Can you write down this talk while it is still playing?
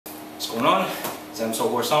going on? I'm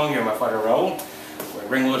so Song here, my fighter Raul. We're at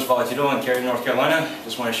Ring Lords Vale Tudo in Cary, North Carolina.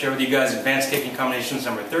 Just want to share with you guys advanced kicking combinations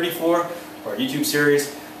number 34 for our YouTube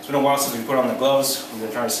series. It's been a while since we put on the gloves. We've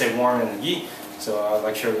been trying to stay warm in the gi, so I'd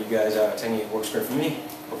like to share with you guys a technique that works great for me.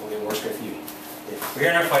 Hopefully it works great for you. We're here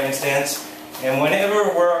in our fighting stance, and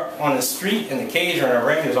whenever we're on the street, in the cage, or in a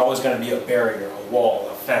ring, there's always going to be a barrier, a wall,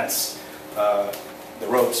 a fence, the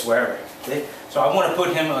ropes, wherever. Okay? So I want to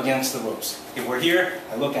put him against the ropes. If we're here,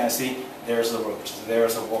 I look and I see there's the ropes,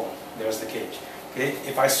 there's the wall, there's the cage. Okay?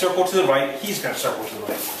 If I circle to the right, he's going to circle to the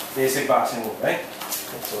right. Basic boxing move, right?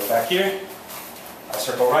 So we're back here. I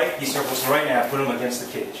circle right, he circles to the right, and I put him against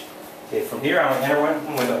the cage. Okay, from here I'm going to enter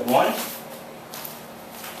one with a 1,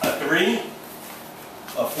 a 3,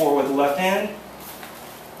 a 4 with the left hand,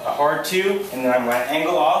 a hard 2, and then I'm going to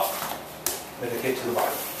angle off with a kick to the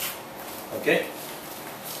body. Okay?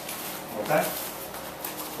 One more time.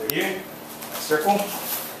 We're here. I circle.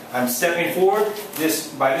 I'm stepping forward.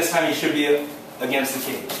 By this time he should be against the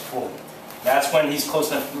cage. Forward. That's when he's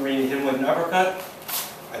close enough for me to hit him with an uppercut.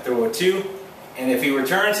 I throw a 2. And if he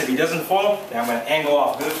returns, if he doesn't fall, then I'm going to angle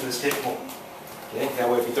off good for this kick. Okay? That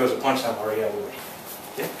way if he throws a punch, I'm already out of the way.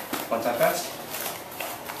 Okay? One time fast.